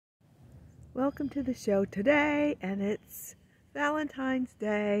Welcome to the show today, and it's Valentine's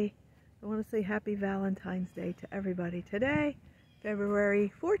Day. I want to say happy Valentine's Day to everybody today,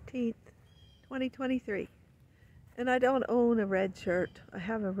 February 14th, 2023. And I don't own a red shirt. I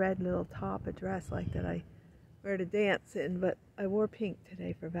have a red little top, a dress like that I wear to dance in, but I wore pink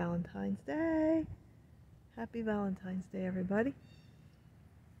today for Valentine's Day. Happy Valentine's Day, everybody.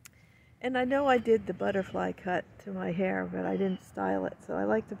 And I know I did the butterfly cut to my hair, but I didn't style it, so I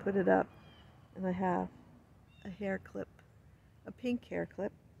like to put it up. And I have a hair clip, a pink hair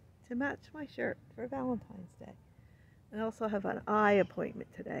clip, to match my shirt for Valentine's Day. I also have an eye appointment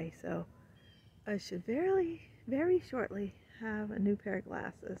today, so I should very shortly have a new pair of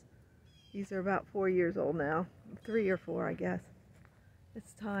glasses. These are about 4 years old now, 3 or 4, I guess.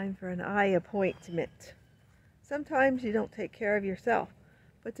 It's time for an eye appointment. Sometimes you don't take care of yourself,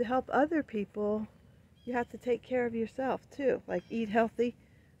 but to help other people, you have to take care of yourself too, like eat healthy.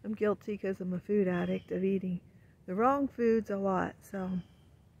 I'm guilty because I'm a food addict of eating the wrong foods a lot. So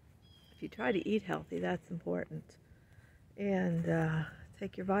if you try to eat healthy, that's important. And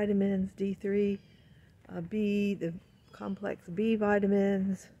take your vitamins, D3, B, the complex B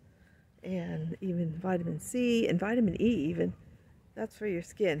vitamins, and even vitamin C and vitamin E even. That's for your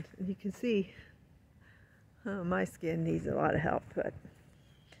skin. And you can see my skin needs a lot of help, but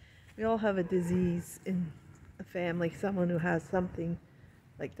we all have a disease in a family, someone who has something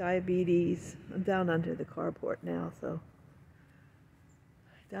like diabetes. I'm down under the carport now, so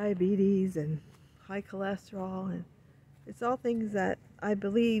diabetes and high cholesterol, and it's all things that I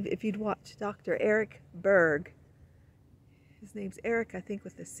believe if you'd watch Dr. Eric Berg, his name's Eric, I think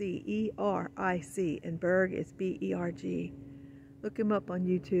with a C, E-R-I-C, and Berg is B-E-R-G. Look him up on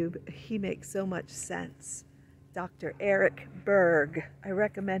YouTube. He makes so much sense. Dr. Eric Berg. I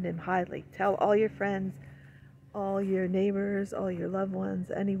recommend him highly. Tell all your friends, all your neighbors, all your loved ones,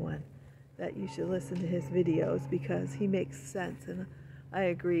 anyone, that you should listen to his videos because he makes sense, and I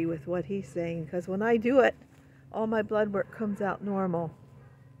agree with what he's saying, because when I do it, all my blood work comes out normal.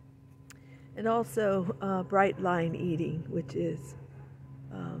 And also bright line eating, which is,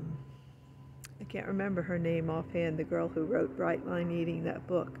 I can't remember her name offhand, the girl who wrote Bright Line Eating, that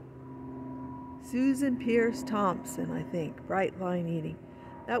book. Susan Pierce Thompson, I think, Bright Line Eating.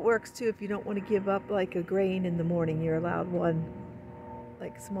 That works too if you don't want to give up like a grain in the morning. You're allowed one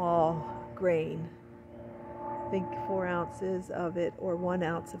like small grain. I think 4 ounces of it or 1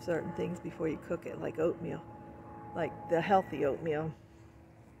 ounce of certain things before you cook it, like oatmeal, like the healthy oatmeal.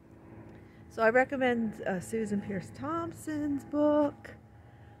 So I recommend Susan Pierce Thompson's book,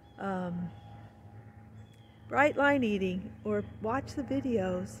 Bright Line Eating, or watch the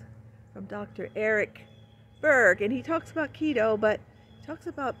videos from Dr. Eric Berg. And he talks about keto, but he talks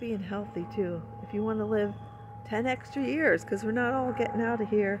about being healthy too. If you want to live 10 extra years, because we're not all getting out of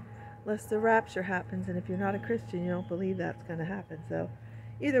here unless the rapture happens. And if you're not a Christian, you don't believe that's going to happen. So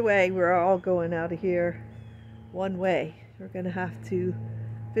either way, we're all going out of here one way. We're going to have to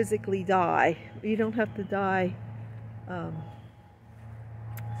physically die. You don't have to die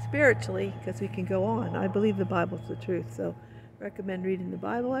spiritually, because we can go on. I believe the Bible's the truth, so recommend reading the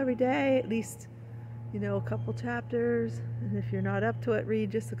Bible every day, at least, a couple chapters. And if you're not up to it,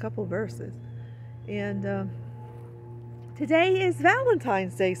 read just a couple verses. And today is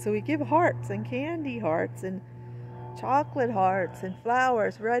Valentine's Day, so we give hearts and candy hearts and chocolate hearts and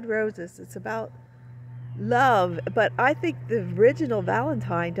flowers, red roses. It's about love. But I think the original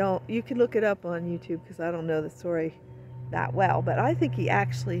Valentine, you can look it up on YouTube because I don't know the story that well, but I think he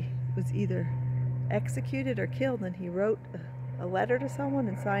actually was either executed or killed, and he wrote a letter to someone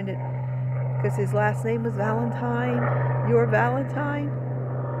and signed it because his last name was Valentine. Your Valentine.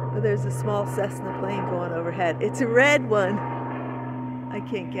 Well, there's a small Cessna plane going overhead. It's a red one. I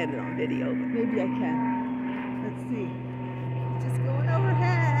can't get it on video, but maybe I can. Let's see. It's just going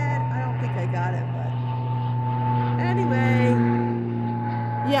overhead. I don't think I got it, but anyway.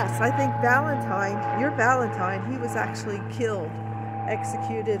 Yes, I think Valentine, your Valentine, he was actually killed,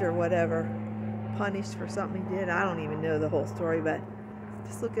 executed or whatever, punished for something he did. I don't even know the whole story, but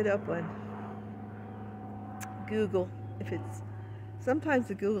just look it up on Google. Sometimes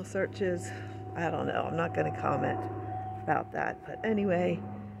the Google searches, I don't know, I'm not going to comment about that. But anyway,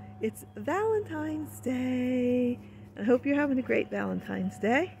 it's Valentine's Day. I hope you're having a great Valentine's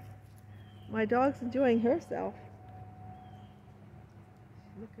Day. My dog's enjoying herself.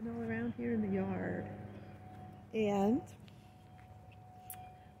 She's looking all around here in the yard. And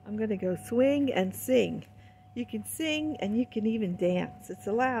I'm going to go swing and sing. You can sing and you can even dance. It's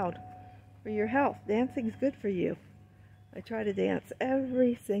allowed for your health. Dancing is good for you. I try to dance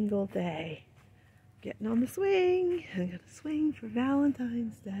every single day getting on the swing. I'm going to swing for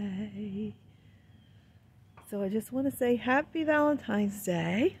Valentine's Day. So I just want to say happy Valentine's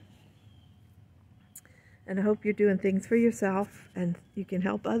Day. And I hope you're doing things for yourself and you can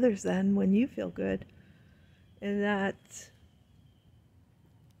help others then when you feel good. And that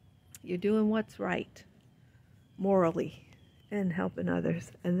you're doing what's right morally and helping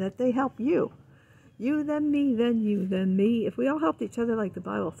others. And that they help you. You, then me, then you, then me. If we all helped each other like the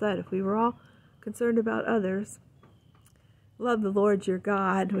Bible said, if we were all concerned about others, love the Lord your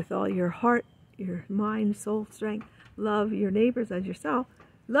God with all your heart, your mind, soul, strength. Love your neighbors as yourself.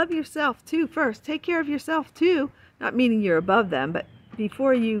 Love yourself too first. Take care of yourself too. Not meaning you're above them, but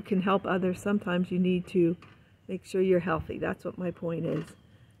before you can help others, sometimes you need to make sure you're healthy. That's what my point is.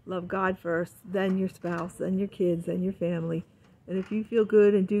 Love God first, then your spouse, then your kids, then your family. And if you feel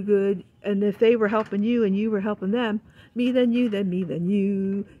good and do good, and if they were helping you and you were helping them, me, then you, then me, then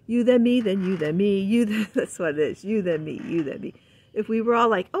you, you, then me, then you, then me, you, then, that's what it is, you, then me, you, then me. If we were all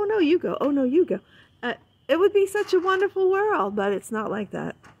like, oh no, you go, oh no, you go, it would be such a wonderful world, but it's not like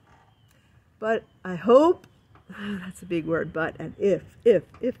that. But I hope, that's a big word, but, and if this,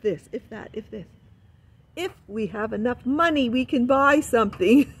 if that, if this. If we have enough money, we can buy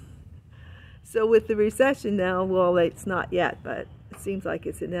something. So with the recession now, well, it's not yet, but it seems like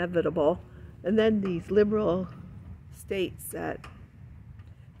it's inevitable. And then these liberal states that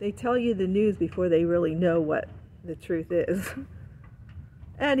they tell you the news before they really know what the truth is.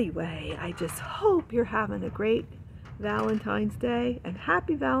 Anyway, I just hope you're having a great Valentine's Day and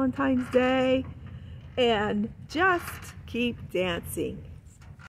happy Valentine's Day. And just keep dancing.